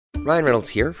Ryan Reynolds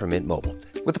here from Mint Mobile.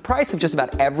 With the price of just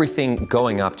about everything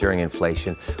going up during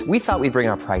inflation, we thought we'd bring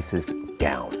our prices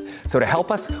down. So to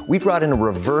help us, we brought in a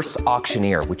reverse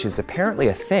auctioneer, which is apparently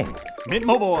a thing. Mint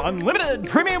Mobile Unlimited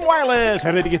Premium Wireless.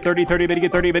 How to get 30, 30, bit to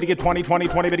get 30, bit to get 20, 20,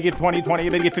 20, bit to get 20, 20,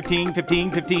 bit to get 15,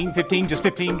 15, 15, 15, just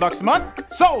 $15 a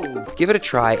month? Sold! Give it a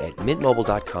try at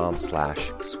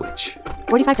mintmobile.com/switch.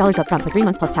 $45 up front for 3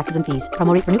 months plus taxes and fees.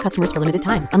 Promo rate for new customers for limited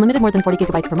time. Unlimited more than 40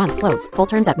 gigabytes per month. Slows full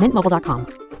terms at mintmobile.com.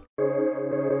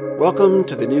 Welcome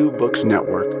to the New Books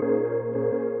Network.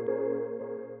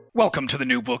 Welcome to the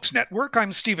New Books Network.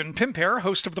 I'm Stephen Pimpare,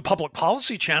 host of the Public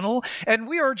Policy Channel, and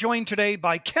we are joined today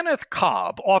by Kenneth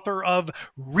Cobb, author of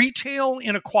Retail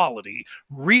Inequality,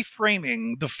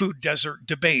 Reframing the Food Desert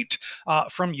Debate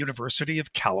from University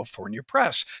of California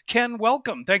Press. Ken,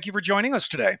 welcome. Thank you for joining us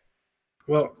today.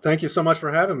 Well, thank you so much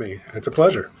for having me. It's a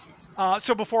pleasure.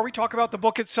 So before we talk about the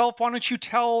book itself, why don't you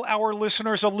tell our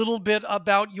listeners a little bit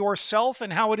about yourself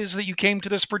and how it is that you came to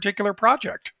this particular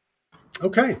project?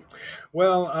 Okay.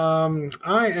 Well,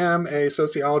 I am a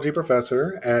sociology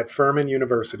professor at Furman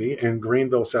University in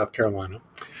Greenville, South Carolina.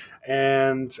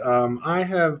 And I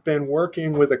have been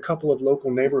working with a couple of local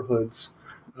neighborhoods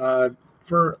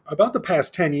for about the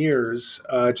past 10 years,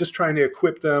 just trying to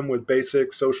equip them with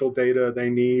basic social data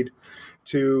they need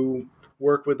to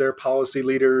work with their policy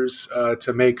leaders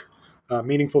to make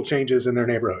meaningful changes in their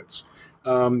neighborhoods.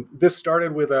 This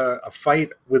started with a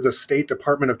fight with the State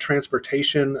Department of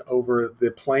Transportation over the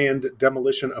planned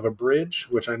demolition of a bridge,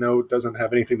 which I know doesn't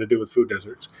have anything to do with food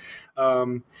deserts.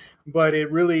 But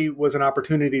it really was an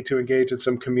opportunity to engage in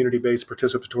some community-based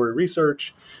participatory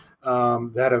research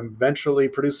that eventually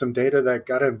produced some data that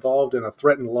got involved in a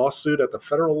threatened lawsuit at the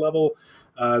federal level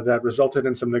that resulted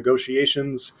in some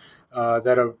negotiations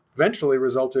that eventually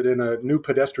resulted in a new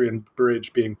pedestrian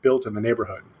bridge being built in the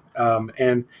neighborhood.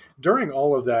 And during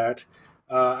all of that,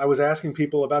 I was asking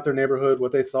people about their neighborhood,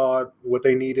 what they thought, what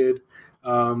they needed.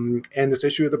 And this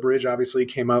issue of the bridge obviously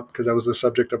came up because that was the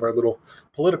subject of our little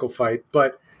political fight.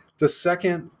 But the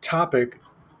second topic,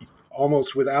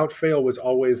 almost without fail, was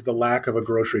always the lack of a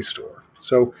grocery store.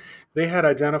 So they had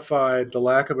identified the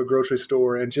lack of a grocery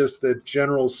store and just the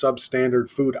general substandard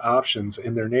food options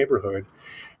in their neighborhood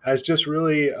as just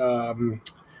really a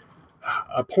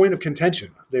point of contention.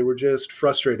 They were just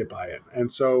frustrated by it.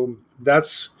 And so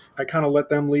I kind of let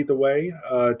them lead the way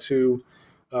to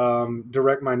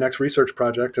direct my next research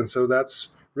project. And so that's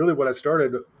really what I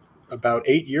started about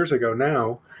 8 years ago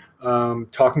now,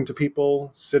 talking to people,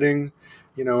 sitting,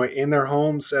 in their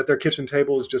homes at their kitchen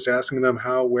tables, just asking them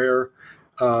how, where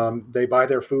they buy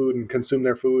their food and consume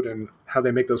their food and how they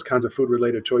make those kinds of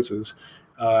food-related choices.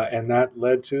 And that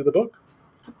led to the book.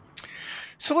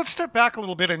 So let's step back a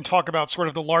little bit and talk about sort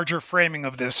of the larger framing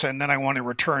of this, and then I want to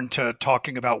return to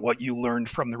talking about what you learned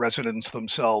from the residents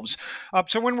themselves.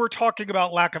 So when we're talking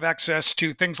about lack of access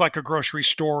to things like a grocery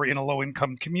store in a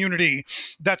low-income community,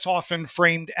 that's often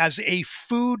framed as a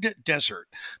food desert.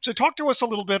 So talk to us a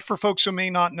little bit, for folks who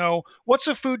may not know, what's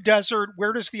a food desert?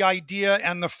 Where does the idea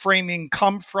and the framing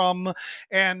come from?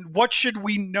 And what should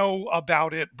we know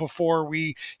about it before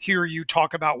we hear you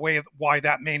talk about why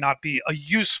that may not be a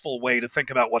useful way to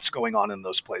think about what's going on in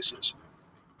those places?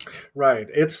 Right.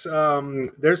 It's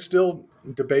there's still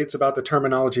debates about the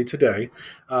terminology today,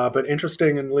 but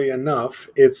interestingly enough,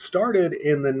 it started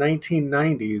in the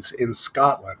 1990s in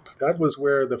Scotland. That was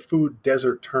where the food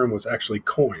desert term was actually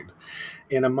coined,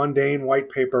 in a mundane white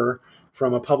paper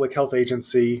from a public health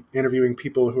agency interviewing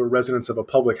people who are residents of a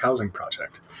public housing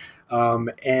project.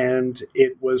 And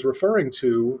it was referring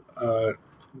to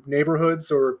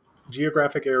neighborhoods or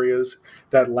geographic areas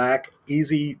that lack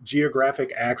easy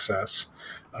geographic access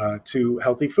to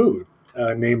healthy food,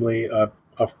 namely a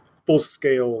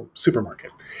full-scale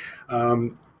supermarket.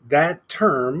 That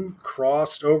term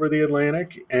crossed over the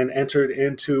Atlantic and entered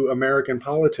into American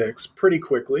politics pretty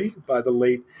quickly. By the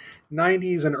late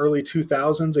 90s and early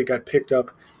 2000s, it got picked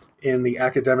up in the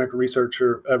academic research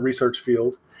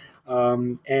field.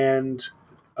 And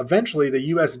eventually,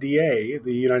 the USDA,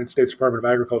 the United States Department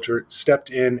of Agriculture, stepped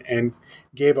in and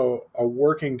gave a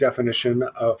working definition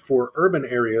for urban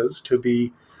areas to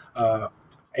be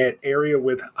an area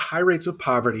with high rates of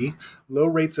poverty, low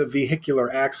rates of vehicular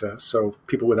access, so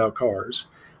people without cars,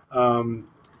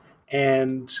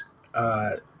 and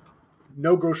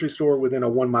no grocery store within a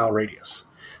 1 mile radius.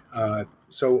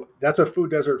 So that's a food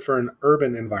desert for an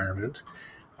urban environment.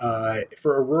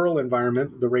 For a rural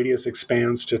environment, the radius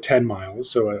expands to 10 miles,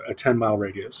 so a 10-mile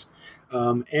radius.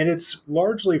 And it's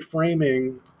largely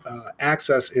framing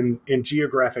access in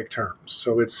geographic terms.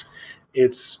 So it's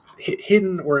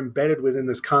hidden or embedded within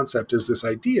this concept is this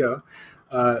idea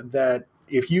that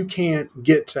if you can't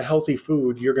get to healthy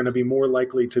food, you're going to be more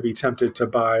likely to be tempted to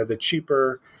buy the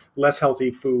cheaper, less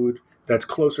healthy food that's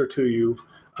closer to you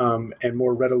and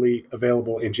more readily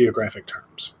available in geographic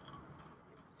terms.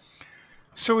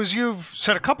 So as you've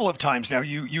said a couple of times now,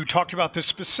 you talked about this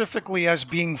specifically as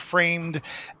being framed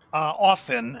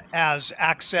often as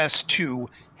access to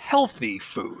healthy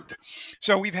food.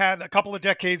 So we've had a couple of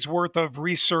decades worth of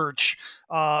research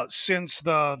since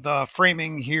the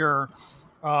framing here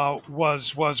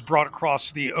was brought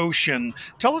across the ocean.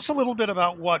 Tell us a little bit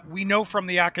about what we know from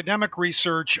the academic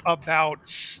research about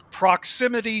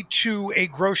proximity to a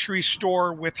grocery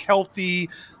store with healthy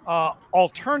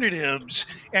alternatives,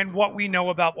 and what we know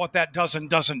about what that does and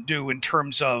doesn't do in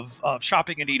terms of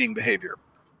shopping and eating behavior.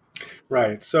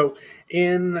 Right. So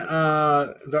in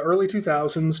the early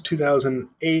 2000s,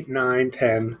 2008, 9,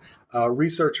 10,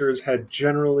 researchers had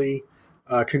generally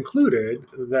concluded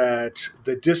that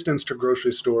the distance to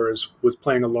grocery stores was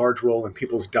playing a large role in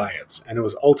people's diets, and it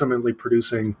was ultimately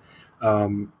producing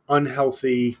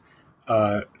unhealthy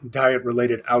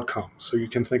diet-related outcomes. So you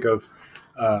can think of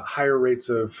higher rates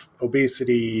of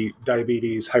obesity,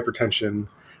 diabetes, hypertension,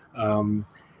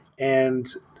 and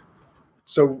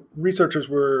so researchers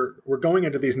were going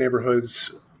into these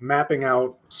neighborhoods, mapping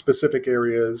out specific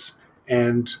areas,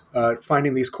 and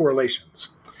finding these correlations.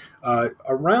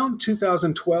 Around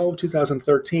 2012,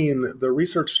 2013, the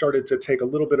research started to take a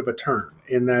little bit of a turn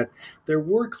in that there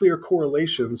were clear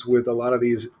correlations with a lot of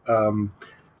these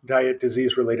diet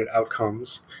disease-related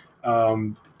outcomes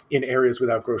in areas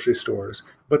without grocery stores.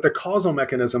 But the causal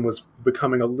mechanism was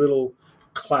becoming a little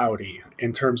cloudy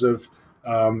in terms of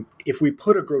if we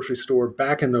put a grocery store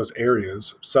back in those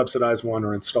areas, subsidized one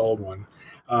or installed one,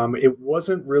 it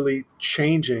wasn't really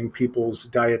changing people's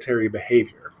dietary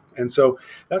behavior. And so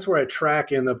that's where I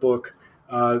track in the book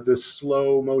the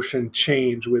slow motion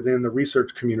change within the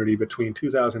research community between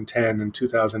 2010 and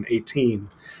 2018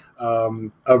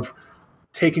 of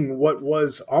taking what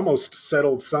was almost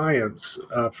settled science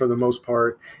for the most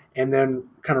part, and then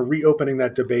kind of reopening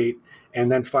that debate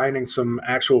and then finding some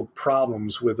actual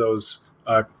problems with those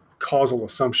causal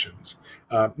assumptions.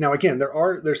 Now, again,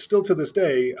 there's still to this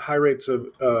day high rates of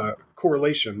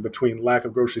correlation between lack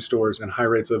of grocery stores and high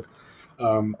rates of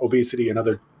obesity and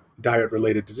other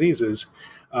diet-related diseases.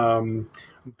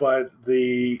 But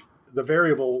the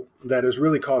variable that is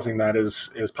really causing that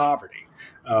is poverty.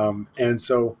 And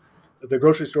so the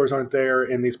grocery stores aren't there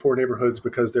in these poor neighborhoods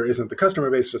because there isn't the customer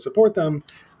base to support them.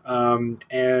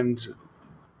 And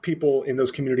people in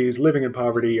those communities living in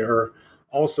poverty are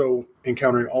also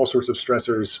encountering all sorts of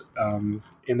stressors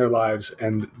in their lives.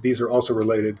 And these are also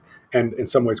related and in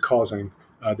some ways causing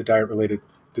the diet-related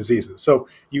diseases. So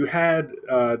you had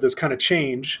this kind of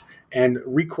change and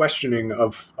re-questioning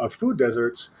of food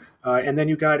deserts, and then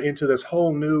you got into this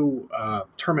whole new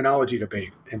terminology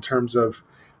debate in terms of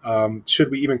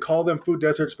should we even call them food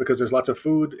deserts because there's lots of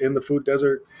food in the food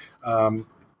desert.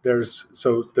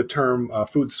 So the term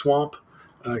food swamp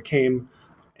came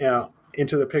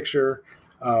into the picture.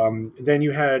 Then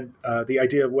you had the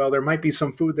idea of, well, there might be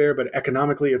some food there, but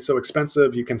economically it's so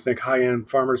expensive. You can think high-end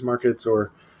farmers markets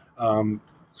or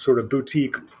sort of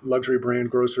boutique luxury brand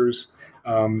grocers.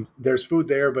 There's food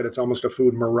there, but it's almost a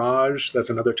food mirage.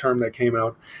 That's another term that came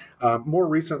out. More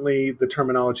recently, the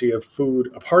terminology of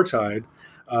food apartheid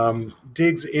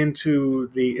digs into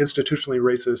the institutionally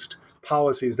racist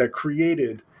policies that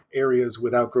created areas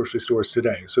without grocery stores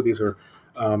today. So these are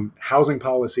housing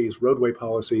policies, roadway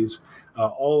policies,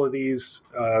 all of these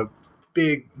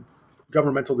big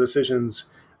governmental decisions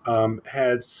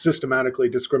had systematically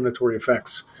discriminatory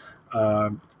effects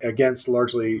against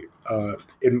largely,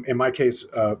 in my case,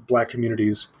 Black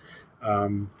communities.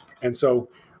 And so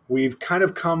we've kind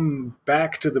of come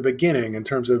back to the beginning in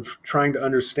terms of trying to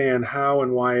understand how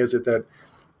and why is it that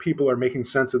people are making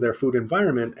sense of their food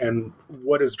environment and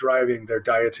what is driving their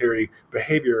dietary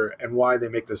behavior and why they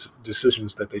make the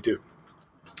decisions that they do.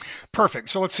 Perfect.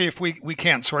 So let's see if we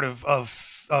can sort of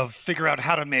figure out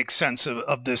how to make sense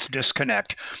of this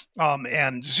disconnect,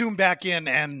 and zoom back in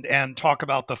and talk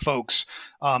about the folks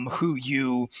who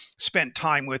you spent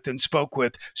time with and spoke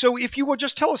with. So if you would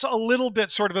just tell us a little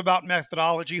bit sort of about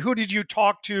methodology. Who did you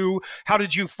talk to? How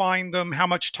did you find them? How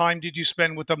much time did you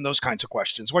spend with them? Those kinds of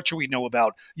questions. What should we know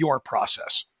about your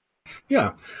process?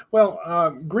 Yeah.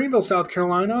 Well, Greenville, South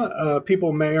Carolina,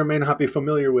 people may or may not be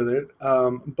familiar with it,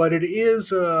 but it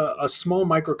is a small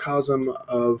microcosm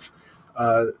of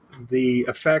the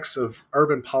effects of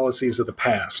urban policies of the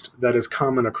past that is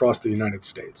common across the United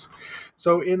States.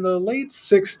 So in the late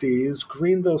 60s,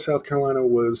 Greenville, South Carolina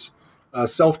was a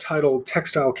self-titled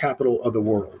textile capital of the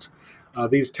world.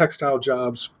 These textile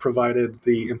jobs provided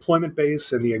the employment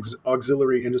base, and the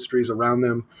auxiliary industries around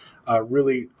them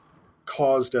really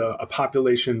caused a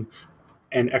population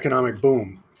and economic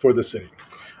boom for the city.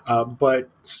 But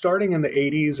starting in the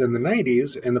 80s and the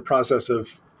 90s, in the process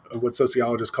of what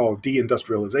sociologists call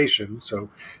deindustrialization, so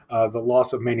the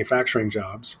loss of manufacturing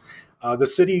jobs, the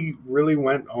city really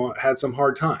had some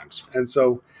hard times. And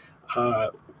so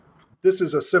this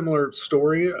is a similar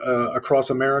story across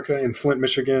America. In Flint,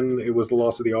 Michigan, it was the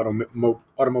loss of the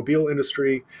automobile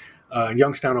industry. In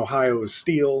Youngstown, Ohio, it was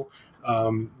steel.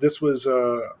 This was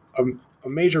a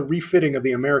major refitting of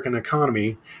the American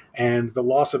economy and the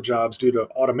loss of jobs due to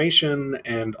automation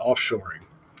and offshoring.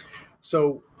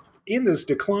 So in this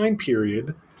decline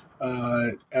period,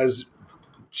 as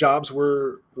jobs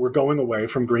were going away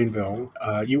from Greenville,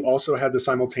 you also had the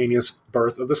simultaneous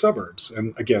birth of the suburbs.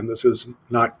 And again, this is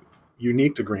not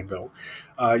unique to Greenville.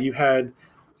 You had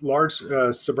large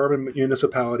suburban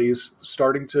municipalities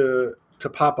starting to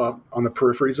pop up on the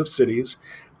peripheries of cities.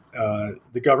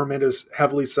 The government is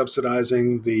heavily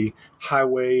subsidizing the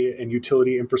highway and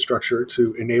utility infrastructure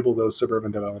to enable those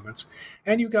suburban developments.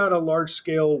 And you got a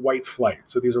large-scale white flight.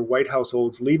 So these are white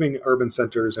households leaving urban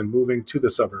centers and moving to the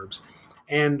suburbs.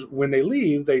 And when they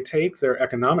leave, they take their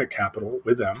economic capital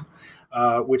with them,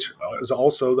 which is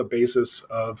also the basis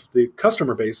of the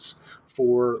customer base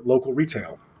for local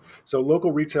retail. So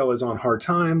local retail is on hard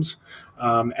times.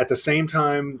 At the same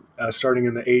time, starting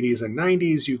in the 80s and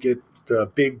 90s, you get the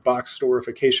big box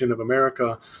storification of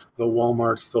America, the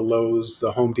Walmarts, the Lowe's,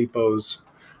 the Home Depots.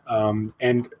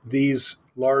 And these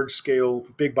large-scale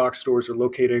big box stores are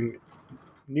locating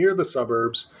near the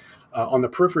suburbs, on the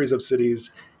peripheries of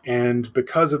cities. And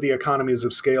because of the economies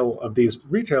of scale of these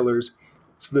retailers,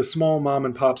 the small mom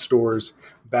and pop stores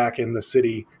back in the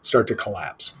city start to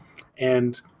collapse.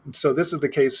 And so this is the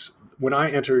case when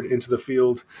I entered into the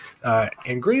field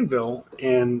in Greenville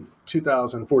in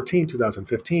 2014,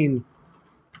 2015.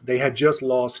 They had just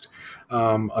lost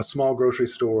a small grocery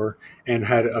store and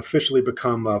had officially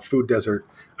become a food desert,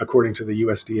 according to the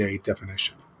USDA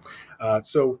definition.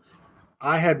 So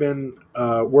I had been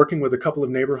working with a couple of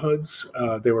neighborhoods.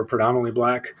 They were predominantly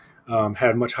Black,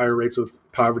 had much higher rates of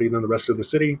poverty than the rest of the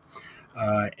city.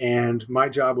 And my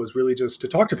job was really just to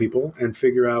talk to people and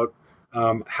figure out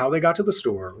how they got to the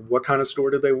store. What kind of store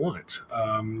did they want?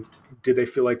 Did they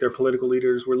feel like their political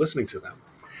leaders were listening to them?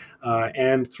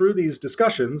 And through these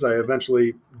discussions, I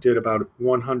eventually did about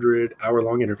 100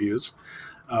 hour-long interviews.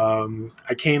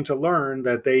 I came to learn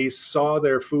that they saw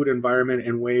their food environment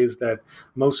in ways that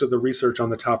most of the research on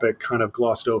the topic kind of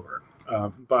glossed over.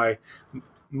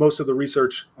 Most of the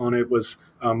research on it was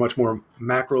much more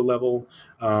macro level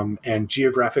and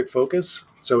geographic focus.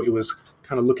 So it was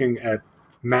kind of looking at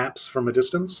maps from a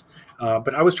distance.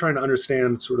 But I was trying to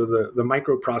understand sort of the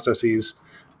micro processes,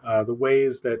 the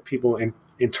ways that people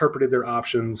interpreted their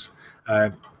options,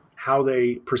 how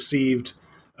they perceived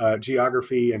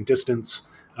geography and distance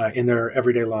in their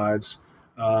everyday lives,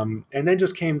 and then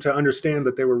just came to understand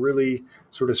that they were really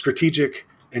sort of strategic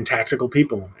and tactical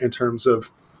people in terms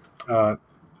of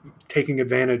taking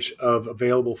advantage of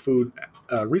available food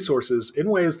resources in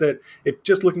ways that, if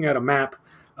just looking at a map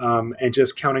and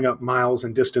just counting up miles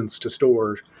and distance to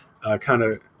store, kind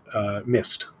of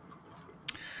missed.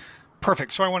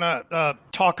 Perfect. So I want to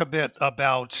talk a bit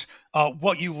about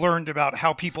what you learned about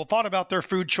how people thought about their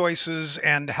food choices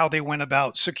and how they went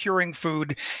about securing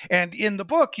food. And in the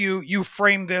book, you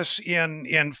frame this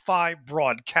in 5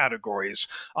 broad categories: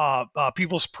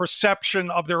 people's perception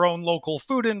of their own local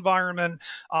food environment,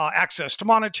 access to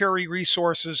monetary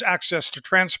resources, access to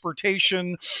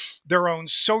transportation, their own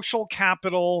social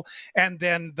capital, and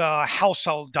then the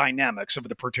household dynamics of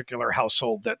the particular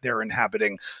household that they're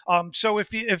inhabiting. So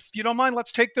if you don't mind,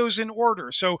 let's take those in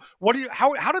order. So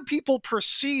how do people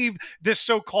perceive this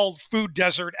so-called food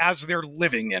desert as they're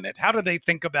living in it? How do they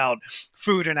think about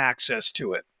food and access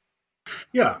to it?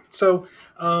 Yeah. So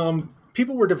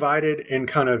people were divided in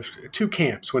kind of 2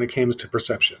 camps when it came to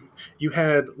perception. You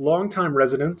had longtime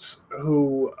residents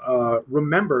who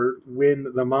remembered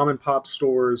when the mom and pop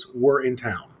stores were in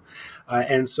town.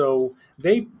 And so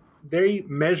they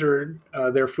measured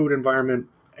their food environment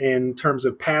in terms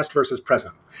of past versus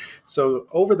present. So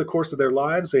over the course of their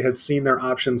lives, they had seen their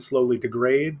options slowly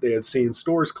degrade. They had seen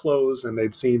stores close, and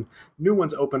they'd seen new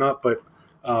ones open up, but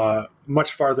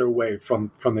much farther away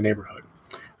from the neighborhood.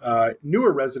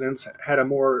 Newer residents had a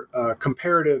more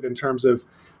comparative in terms of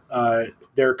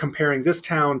they're comparing this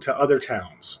town to other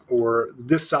towns, or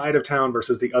this side of town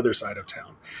versus the other side of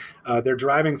town. They're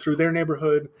driving through their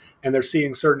neighborhood, and they're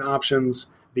seeing certain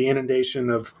options, the inundation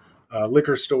of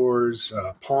liquor stores,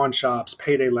 pawn shops,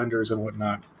 payday lenders, and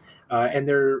whatnot.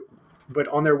 and but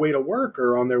on their way to work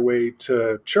or on their way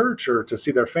to church or to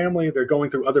see their family, they're going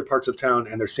through other parts of town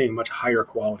and they're seeing much higher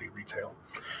quality retail.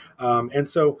 And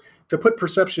so to put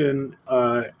perception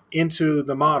into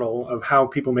the model of how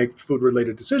people make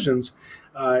food-related decisions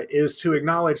is to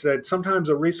acknowledge that sometimes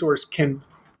a resource can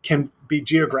be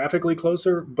geographically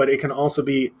closer, but it can also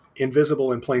be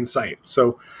invisible in plain sight.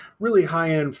 So really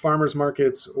high-end farmers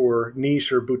markets or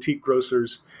niche or boutique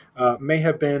grocers may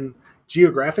have been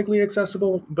geographically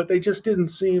accessible, but they just didn't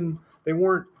seem,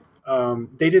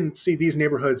 they didn't see these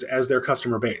neighborhoods as their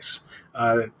customer base.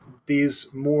 They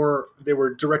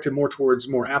were directed more towards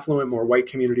more affluent, more white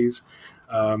communities.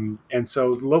 And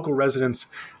so local residents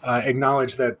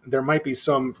acknowledged that there might be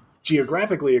some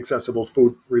geographically accessible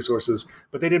food resources,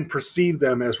 but they didn't perceive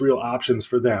them as real options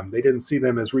for them. They didn't see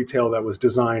them as retail that was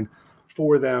designed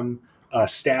for them,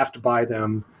 staffed by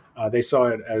them. They saw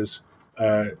it as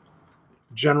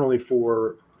generally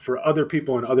for other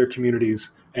people in other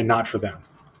communities and not for them.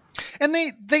 And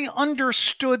they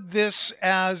understood this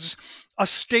as a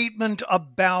statement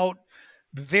about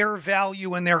their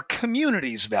value and their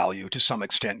community's value to some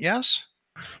extent, yes?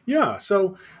 Yeah.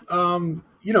 So,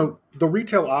 the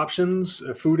retail options,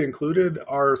 food included,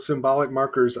 are symbolic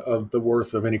markers of the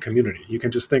worth of any community. You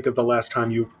can just think of the last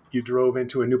time you drove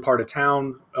into a new part of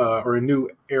town or a new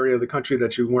area of the country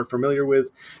that you weren't familiar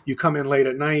with. You come in late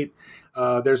at night.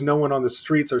 There's no one on the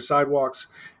streets or sidewalks,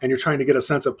 and you're trying to get a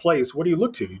sense of place. What do you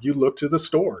look to? You look to the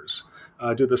stores.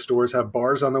 Do the stores have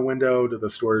bars on the window? Do the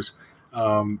stores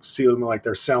seem like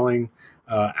they're selling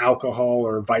alcohol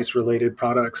or vice-related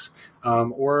products?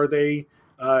 Or are they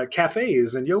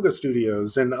cafes and yoga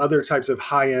studios and other types of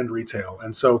high-end retail?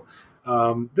 And so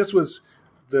this was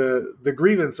the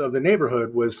grievance of the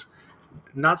neighborhood was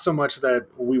not so much that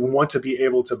we want to be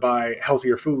able to buy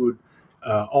healthier food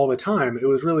all the time. It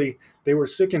was really they were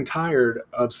sick and tired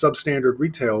of substandard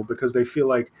retail because they feel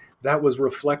like that was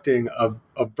reflecting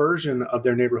a version of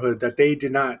their neighborhood that they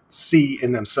did not see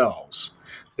in themselves.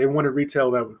 They wanted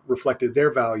retail that reflected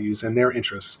their values and their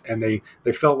interests, and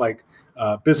they felt like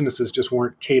businesses just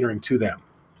weren't catering to them.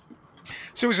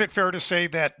 So is it fair to say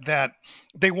that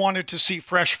they wanted to see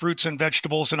fresh fruits and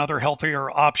vegetables and other healthier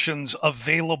options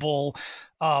available,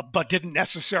 but didn't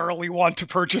necessarily want to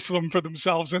purchase them for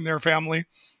themselves and their family?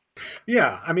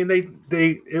 Yeah, I mean,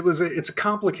 it's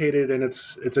complicated and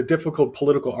it's a difficult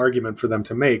political argument for them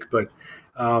to make, but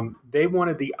they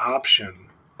wanted the option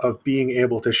of being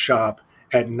able to shop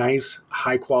at nice,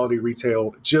 high quality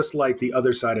retail, just like the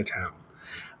other side of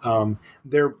town.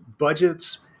 Their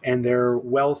budgets and their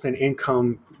wealth and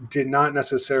income did not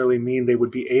necessarily mean they would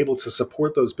be able to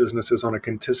support those businesses on a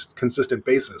consistent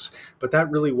basis, but that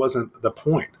really wasn't the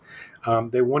point.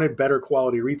 They wanted better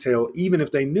quality retail, even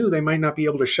if they knew they might not be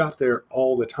able to shop there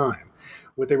all the time.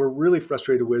 What they were really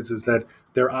frustrated with is that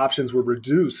their options were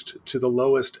reduced to the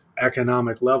lowest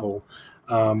economic level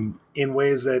in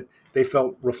ways that they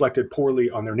felt reflected poorly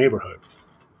on their neighborhood.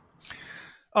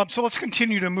 So let's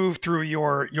continue to move through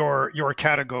your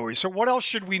categories. So what else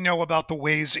should we know about the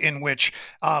ways in which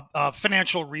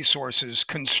financial resources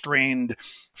constrained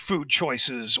food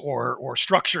choices or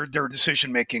structured their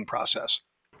decision-making process?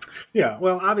 Yeah,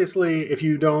 well, obviously, if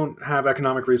you don't have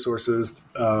economic resources,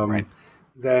 Right.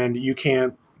 then you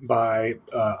can't buy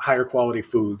higher quality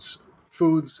foods.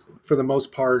 Foods, for the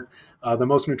most part, the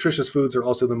most nutritious foods are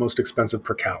also the most expensive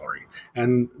per calorie,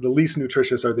 and the least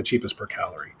nutritious are the cheapest per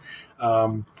calorie.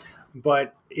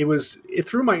 But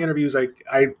through my interviews,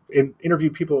 I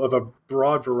interviewed people of a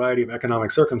broad variety of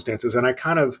economic circumstances, and I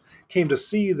kind of came to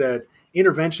see that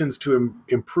interventions to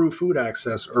improve food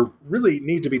access really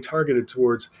need to be targeted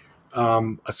towards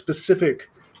a specific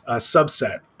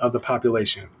subset of the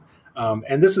population.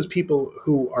 And this is people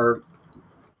who are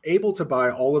able to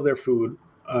buy all of their food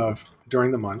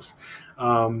during the month,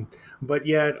 but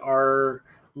yet are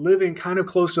living kind of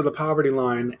close to the poverty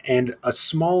line, and a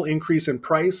small increase in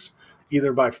price,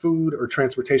 either by food or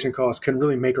transportation costs, can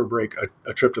really make or break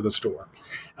a trip to the store.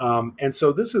 And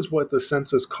so this is what the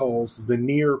census calls the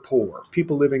near poor,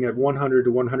 people living at 100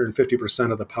 to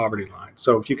 150% of the poverty line.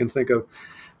 So if you can think of,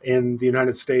 in the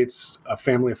United States, a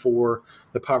family of four,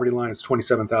 the poverty line is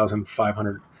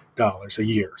 $27,500 a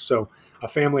year. So a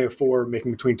family of four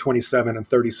making between $27,000 and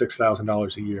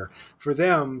 $36,000 a year. For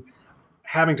them,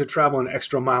 having to travel an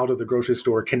extra mile to the grocery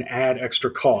store can add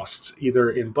extra costs, either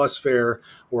in bus fare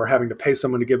or having to pay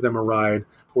someone to give them a ride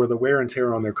or the wear and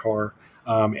tear on their car.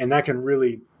 And that can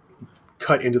really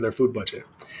cut into their food budget.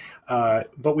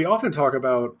 But we often talk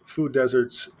about food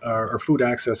deserts or food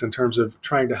access in terms of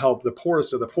trying to help the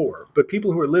poorest of the poor. But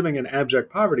people who are living in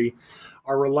abject poverty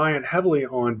are reliant heavily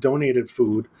on donated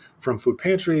food from food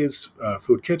pantries,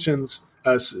 food kitchens,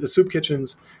 soup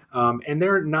kitchens, and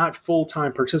they're not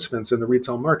full-time participants in the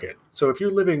retail market. So if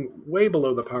you're living way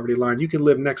below the poverty line, you can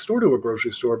live next door to a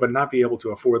grocery store but not be able to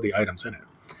afford the items in it.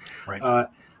 Right.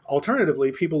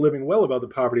 Alternatively, people living well above the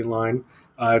poverty line,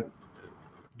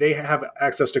 they have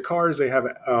access to cars.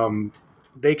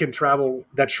 They can travel.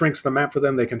 That shrinks the map for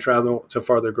them. They can travel to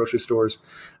farther grocery stores.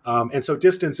 And so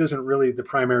distance isn't really the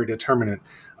primary determinant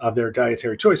of their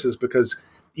dietary choices, because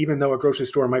even though a grocery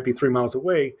store might be 3 miles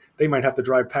away, they might have to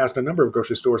drive past a number of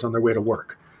grocery stores on their way to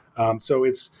work. So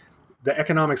it's the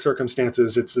economic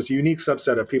circumstances. It's this unique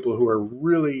subset of people who are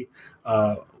really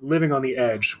living on the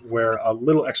edge, where a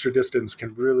little extra distance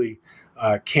can really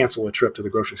cancel a trip to the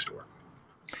grocery store.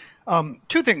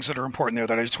 Two things that are important there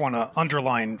that I just want to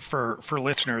underline for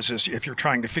listeners is, if you're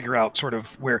trying to figure out sort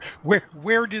of where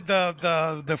did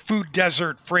the food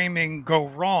desert framing go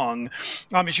wrong,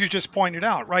 as you just pointed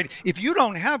out, right? If you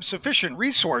don't have sufficient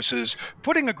resources,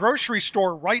 putting a grocery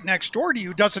store right next door to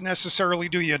you doesn't necessarily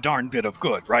do you a darn bit of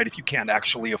good, right? If you can't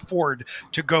actually afford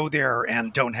to go there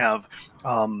and don't have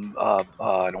I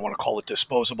don't want to call it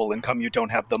disposable income. You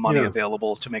don't have the money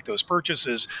available to make those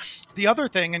purchases. The other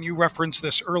thing, and you referenced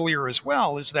this earlier as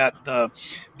well, is that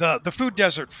the food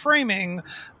desert framing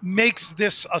makes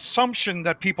this assumption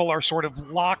that people are sort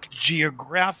of locked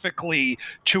geographically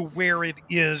to where it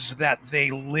is that they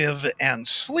live and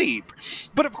sleep.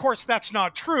 But of course, that's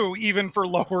not true even for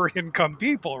lower income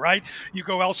people, right? You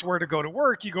go elsewhere to go to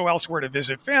work, you go elsewhere to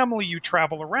visit family, you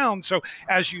travel around. So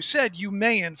as you said, you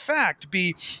may in fact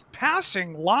be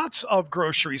passing lots of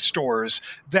grocery stores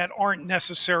that aren't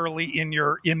necessarily in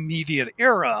your immediate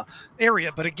area.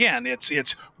 But again,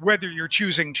 it's whether you're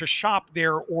choosing to shop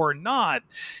there or not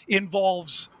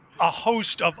involves a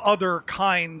host of other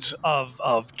kinds of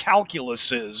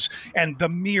calculuses, and the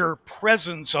mere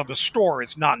presence of a store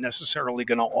is not necessarily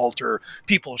going to alter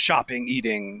people's shopping,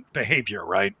 eating behavior,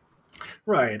 right?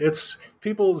 Right. It's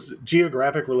people's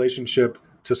geographic relationship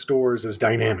to stores is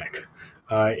dynamic.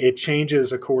 It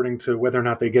changes according to whether or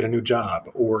not they get a new job,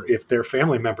 or if their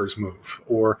family members move,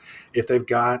 or if they've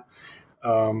got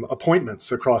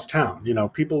appointments across town. You know,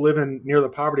 people living near the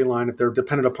poverty line, if they're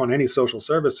dependent upon any social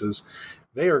services,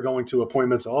 they are going to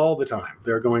appointments all the time.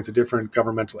 They're going to different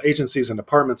governmental agencies and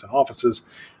departments and offices.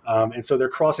 And so they're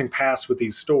crossing paths with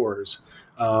these stores.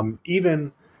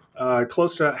 Even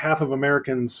close to half of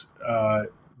Americans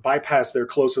bypass their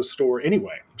closest store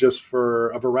anyway, just for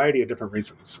a variety of different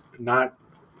reasons, not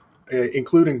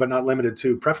including but not limited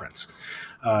to preference.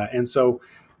 And so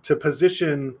to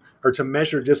position or to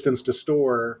measure distance to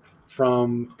store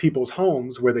from people's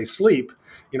homes where they sleep,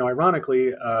 you know,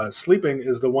 ironically, sleeping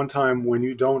is the one time when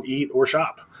you don't eat or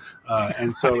shop.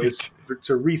 And so right. It's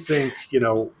to rethink, you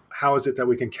know, how is it that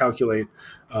we can calculate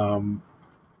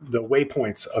the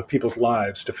waypoints of people's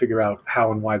lives to figure out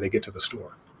how and why they get to the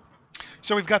store.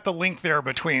 So we've got the link there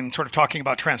between sort of talking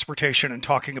about transportation and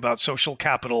talking about social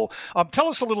capital. Tell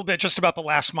us a little bit just about the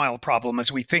last mile problem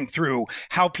as we think through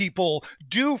how people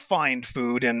do find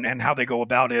food and how they go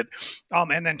about it,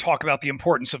 and then talk about the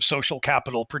importance of social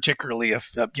capital, particularly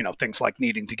if, things like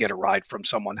needing to get a ride from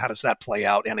someone. How does that play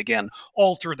out? And again,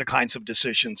 alter the kinds of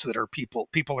decisions that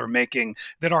people are making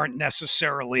that aren't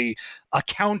necessarily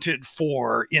accounted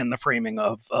for in the framing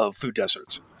of food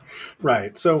deserts.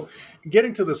 Right. So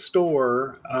getting to the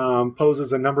store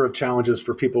poses a number of challenges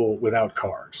for people without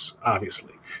cars,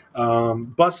 obviously.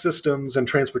 Bus systems and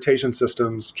transportation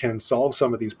systems can solve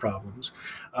some of these problems.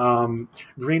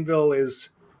 Greenville is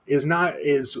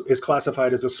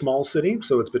classified as a small city,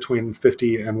 so it's between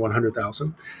 50 and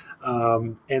 100,000.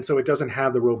 And so it doesn't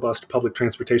have the robust public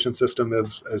transportation system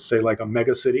as say, like a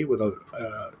mega city with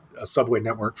a subway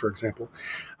network, for example.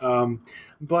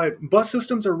 But bus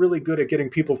systems are really good at getting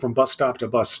people from bus stop to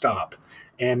bus stop,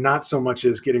 and not so much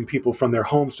as getting people from their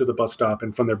homes to the bus stop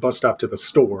and from their bus stop to the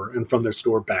store and from their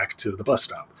store back to the bus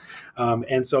stop.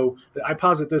 And so I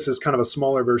posit this as kind of a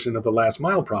smaller version of the last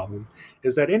mile problem,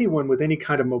 is that anyone with any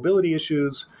kind of mobility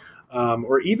issues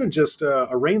or even just a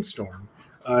rainstorm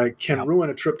can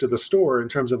ruin a trip to the store in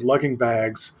terms of lugging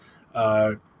bags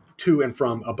to and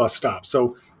from a bus stop.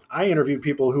 So I interviewed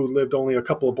people who lived only a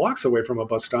couple of blocks away from a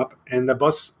bus stop, and the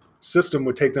bus system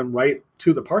would take them right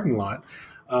to the parking lot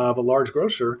of a large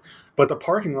grocer, but the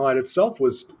parking lot itself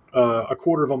was a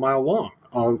quarter of a mile long.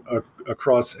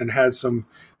 across and had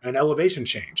an elevation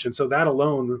change. And so that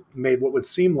alone made what would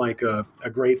seem like a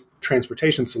great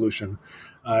transportation solution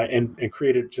and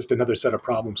created just another set of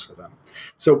problems for them.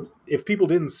 So if people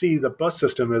didn't see the bus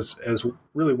system as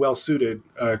really well suited,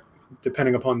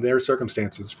 depending upon their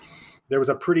circumstances, there was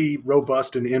a pretty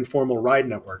robust and informal ride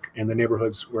network in the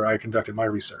neighborhoods where I conducted my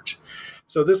research.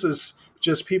 So this is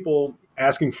just people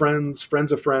asking friends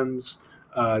of friends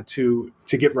to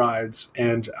get rides.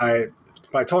 And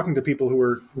by talking to people who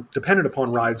were dependent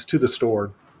upon rides to the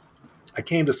store, I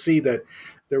came to see that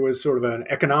there was sort of an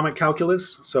economic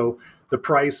calculus. So the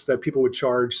price that people would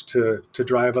charge to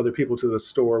drive other people to the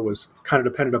store was kind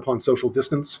of dependent upon social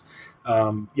distance.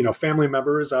 Family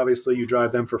members, obviously you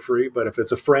drive them for free, but if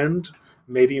it's a friend,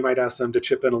 maybe you might ask them to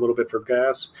chip in a little bit for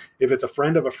gas. If it's a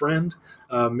friend of a friend,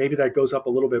 maybe that goes up a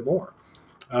little bit more.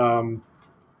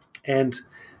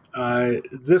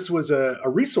 This was a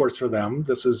resource for them.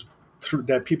 This is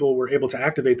that people were able to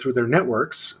activate through their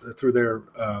networks,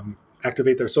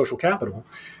 activate their social capital,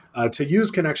 to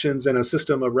use connections in a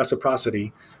system of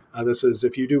reciprocity. This is,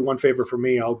 if you do one favor for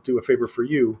me, I'll do a favor for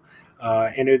you.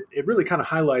 And it really kind of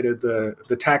highlighted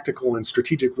the tactical and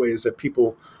strategic ways that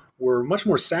people were much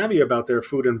more savvy about their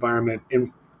food environment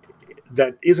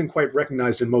that isn't quite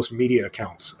recognized in most media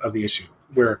accounts of the issue,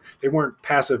 where they weren't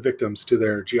passive victims to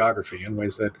their geography in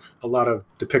ways that a lot of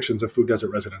depictions of food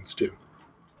desert residents do.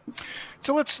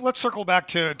 So let's circle back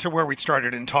to where we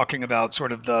started in talking about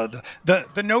sort of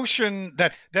the notion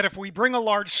that if we bring a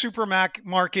large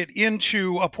supermarket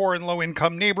into a poor and low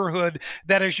income neighborhood,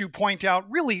 that, as you point out,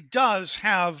 really does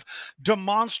have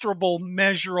demonstrable,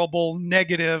 measurable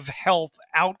negative health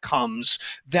outcomes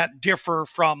that differ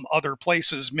from other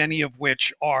places, many of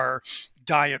which are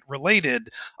diet related.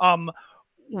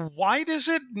 Why does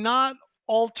it not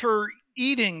alter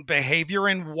eating behavior,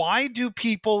 and why do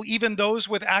people, even those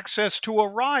with access to a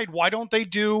ride, why don't they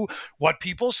do what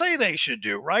people say they should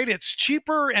do, right? It's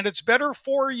cheaper and it's better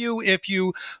for you if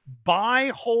you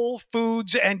buy whole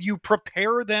foods and you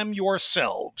prepare them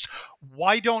yourselves.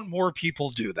 Why don't more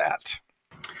people do that?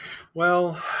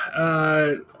 Well,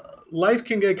 life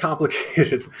can get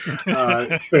complicated,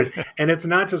 and it's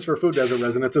not just for food desert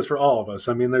residents; it's for all of us.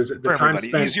 I mean, there's the for time everybody.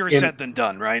 spent Easier said than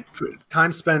done, right?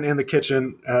 Time spent in the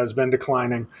kitchen has been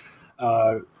declining.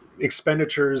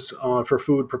 Expenditures for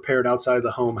food prepared outside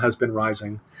the home has been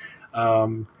rising.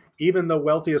 Even the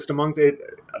wealthiest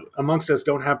amongst us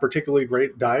don't have particularly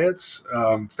great diets.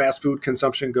 Fast food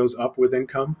consumption goes up with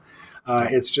income.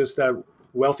 It's just that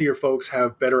wealthier folks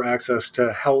have better access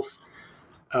to health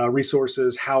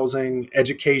resources, housing,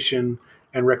 education,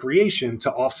 and recreation to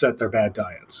offset their bad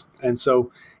diets. And so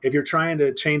if you're trying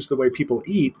to change the way people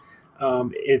eat,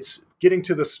 it's getting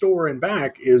to the store and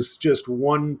back is just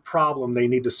one problem they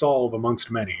need to solve amongst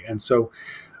many. And so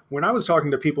when I was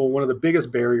talking to people, one of the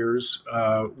biggest barriers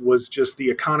was just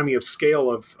the economy of scale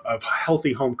of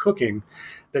healthy home cooking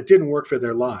that didn't work for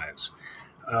their lives.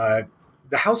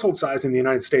 The household size in the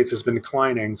United States has been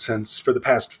declining for the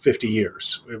past 50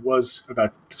 years. It was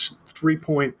about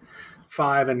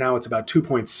 3.5, and now it's about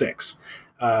 2.6.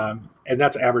 And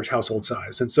that's average household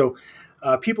size. And so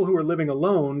people who are living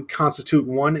alone constitute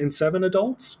 1 in 7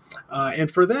 adults.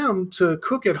 And for them to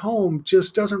cook at home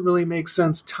just doesn't really make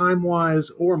sense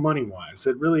time-wise or money-wise.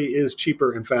 It really is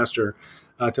cheaper and faster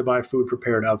to buy food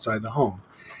prepared outside the home.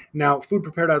 Now, food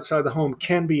prepared outside the home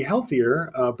can be healthier,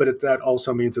 but that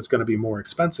also means it's going to be more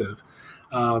expensive.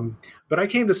 But I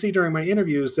came to see during my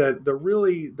interviews that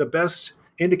the best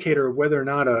indicator of whether or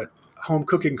not a home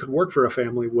cooking could work for a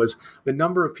family was the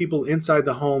number of people inside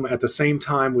the home at the same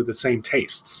time with the same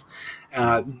tastes.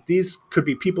 These could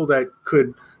be people that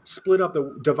could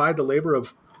divide the labor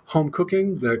of home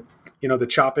cooking, the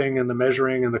chopping and the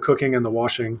measuring and the cooking and the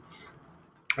washing,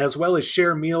 as well as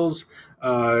share meals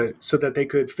so that they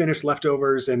could finish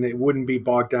leftovers and it wouldn't be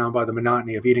bogged down by the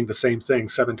monotony of eating the same thing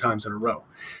 7 times in a row.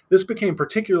 This became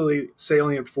particularly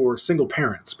salient for single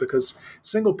parents because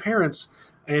single parents,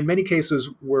 in many cases,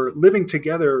 were living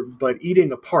together but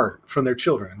eating apart from their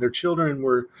children. Their children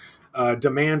were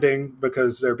demanding,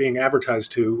 because they're being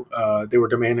advertised to, they were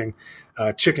demanding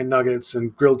chicken nuggets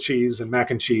and grilled cheese and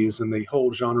mac and cheese and the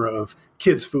whole genre of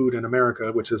kids' food in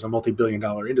America, which is a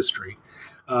multi-billion-dollar industry.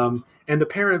 And the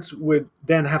parents would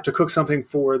then have to cook something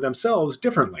for themselves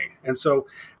differently. And so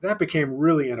that became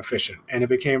really inefficient and it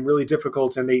became really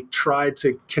difficult. And they tried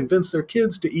to convince their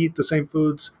kids to eat the same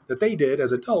foods that they did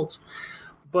as adults.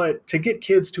 But to get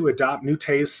kids to adopt new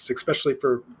tastes, especially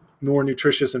for more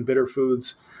nutritious and bitter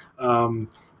foods,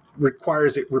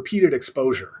 requires repeated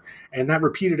exposure. And that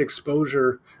repeated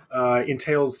exposure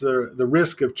entails the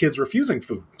risk of kids refusing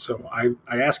food. So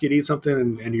I ask you to eat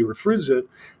something and you refuse it,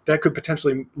 that could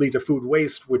potentially lead to food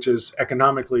waste, which is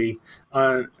economically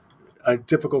a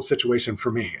difficult situation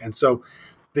for me. And so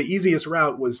the easiest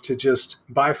route was to just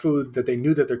buy food that they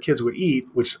knew that their kids would eat,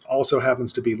 which also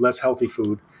happens to be less healthy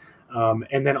food,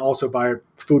 and then also buy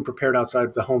food prepared outside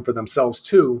of the home for themselves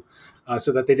too,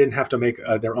 so that they didn't have to make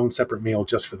their own separate meal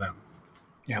just for them.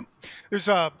 Yeah. There's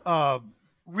a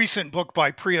recent book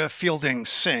by Priya Fielding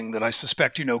Singh that I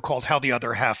suspect you know called How the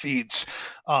Other Half Eats,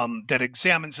 that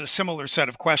examines a similar set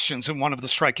of questions. And one of the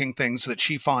striking things that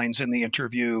she finds in the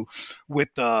interview with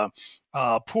the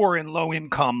poor and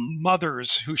low-income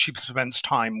mothers who she spends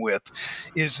time with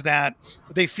is that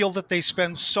they feel that they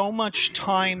spend so much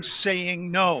time saying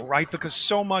no, right? Because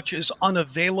so much is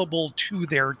unavailable to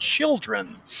their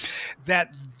children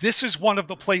that this is one of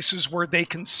the places where they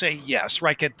can say yes,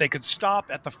 right? They could stop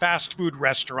at the fast food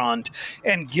restaurant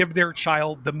and give their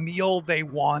child the meal they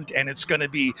want, and it's going to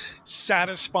be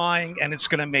satisfying and it's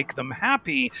going to make them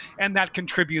happy. And that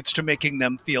contributes to making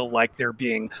them feel like they're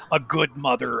being a good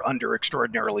mother under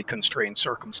extraordinarily constrained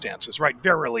circumstances, right?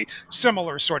 Very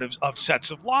similar sort of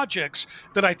sets of logics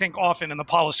that I think often in the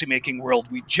policymaking world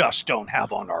we just don't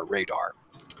have on our radar.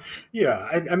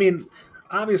 Yeah, I mean,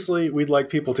 obviously we'd like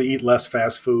people to eat less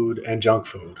fast food and junk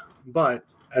food, but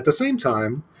at the same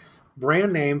time,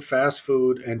 brand name fast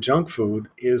food and junk food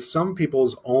is some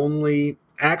people's only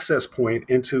access point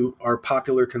into our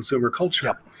popular consumer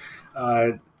culture.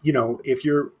 Yep. If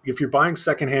you're buying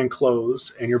secondhand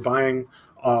clothes and you're buying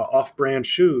off-brand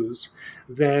shoes,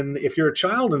 then if you're a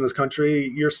child in this country,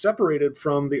 you're separated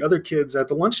from the other kids at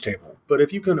the lunch table. But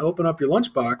if you can open up your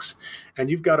lunchbox and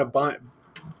you've got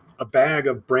a bag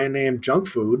of brand name junk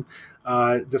food,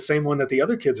 the same one that the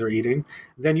other kids are eating,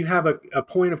 then you have a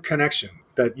point of connection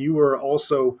that you are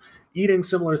also eating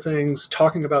similar things,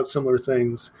 talking about similar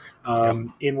things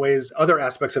in ways, other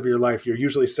aspects of your life. You're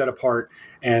usually set apart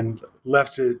and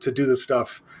left to do the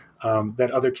stuff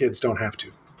that other kids don't have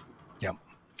to. Yeah.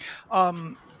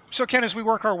 So Ken, as we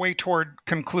work our way toward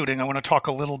concluding, I want to talk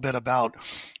a little bit about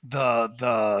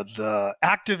the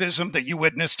activism that you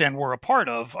witnessed and were a part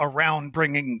of around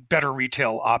bringing better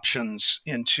retail options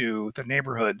into the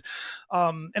neighborhood.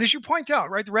 And as you point out,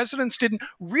 right, the residents didn't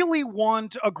really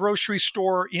want a grocery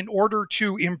store in order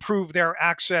to improve their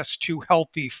access to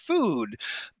healthy food,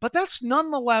 but that's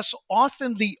nonetheless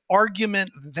often the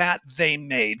argument that they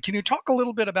made. Can you talk a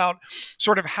little bit about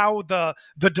sort of how the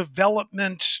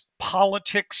development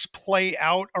politics play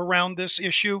out around this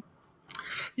issue?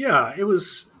 Yeah, it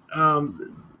was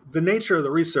the nature of the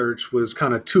research was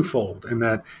kind of twofold in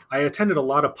that I attended a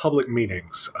lot of public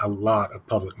meetings,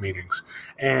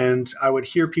 and I would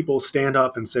hear people stand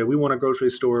up and say, we want a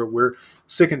grocery store. We're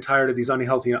sick and tired of these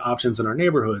unhealthy options in our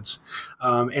neighborhoods.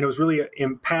 And it was really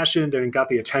impassioned and got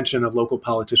the attention of local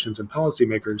politicians and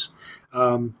policymakers.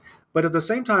 But at the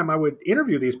same time, I would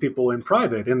interview these people in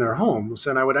private in their homes,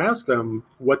 and I would ask them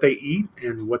what they eat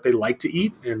and what they like to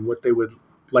eat and what they would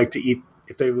like to eat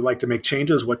if they would like to make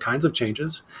changes, what kinds of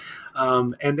changes.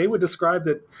 And they would describe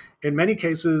that in many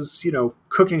cases,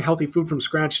 cooking healthy food from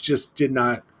scratch just did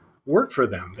not work for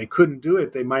them. They couldn't do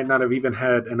it. They might not have even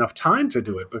had enough time to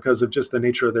do it because of just the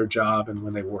nature of their job and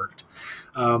when they worked.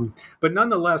 But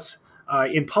nonetheless,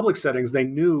 in public settings, they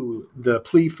knew the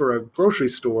plea for a grocery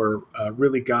store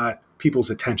really got people's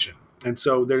attention. And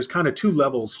so there's kind of two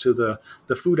levels to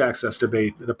the food access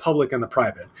debate, the public and the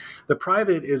private. The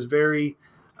private is very,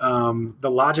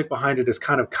 the logic behind it is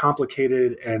kind of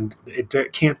complicated and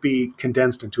it can't be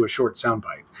condensed into a short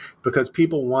soundbite because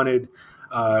people wanted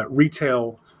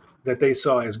retail that they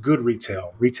saw as good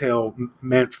retail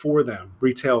meant for them,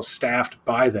 retail staffed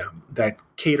by them, that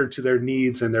catered to their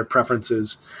needs and their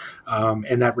preferences,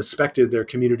 and that respected their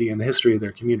community and the history of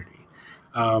their community.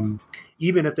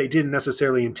 Even if they didn't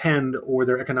necessarily intend or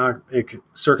their economic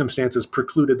circumstances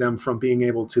precluded them from being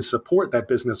able to support that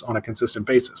business on a consistent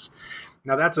basis.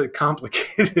 Now, that's a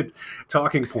complicated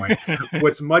talking point.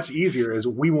 What's much easier is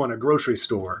we want a grocery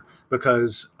store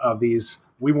because of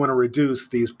we want to reduce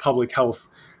these public health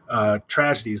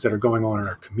tragedies that are going on in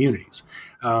our communities.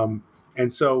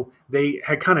 And so they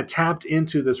had kind of tapped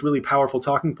into this really powerful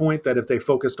talking point that if they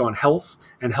focused on health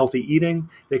and healthy eating,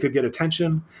 they could get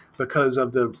attention because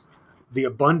of the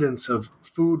abundance of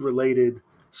food-related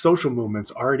social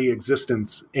movements already in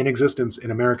existence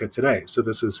in America today. So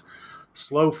this is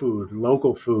slow food,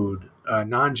 local food,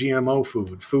 non-GMO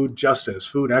food, food justice,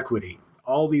 food equity.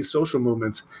 All these social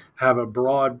movements have a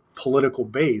broad political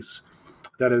base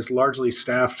that is largely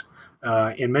staffed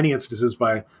in many instances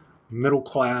by middle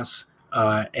class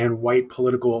and white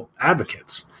political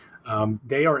advocates.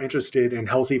 They are interested in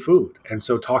healthy food. And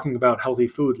so talking about healthy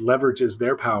food leverages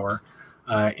their power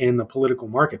in the political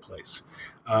marketplace.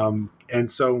 And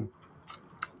so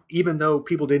even though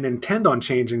people didn't intend on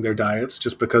changing their diets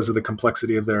just because of the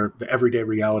complexity of the everyday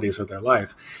realities of their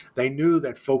life, they knew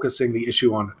that focusing the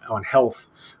issue on health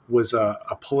was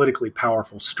a politically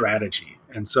powerful strategy.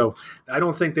 And so I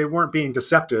don't think they weren't being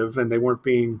deceptive and they weren't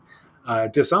being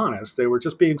dishonest. They were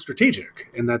just being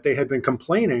strategic in that they had been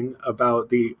complaining about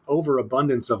the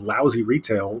overabundance of lousy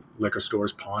retail, liquor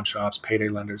stores, pawn shops, payday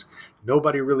lenders.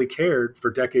 Nobody really cared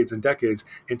for decades and decades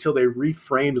until they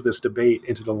reframed this debate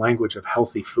into the language of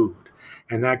healthy food.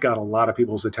 And that got a lot of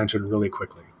people's attention really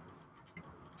quickly.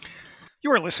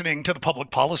 You are listening to the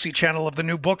Public Policy Channel of the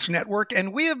New Books Network,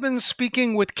 and we have been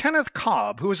speaking with Kenneth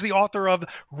Cobb, who is the author of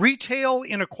Retail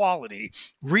Inequality,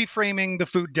 Reframing the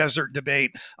Food Desert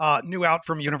Debate, new out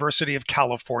from University of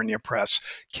California Press.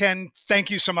 Ken, thank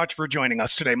you so much for joining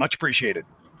us today. Much appreciated.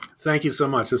 Thank you so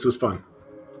much. This was fun.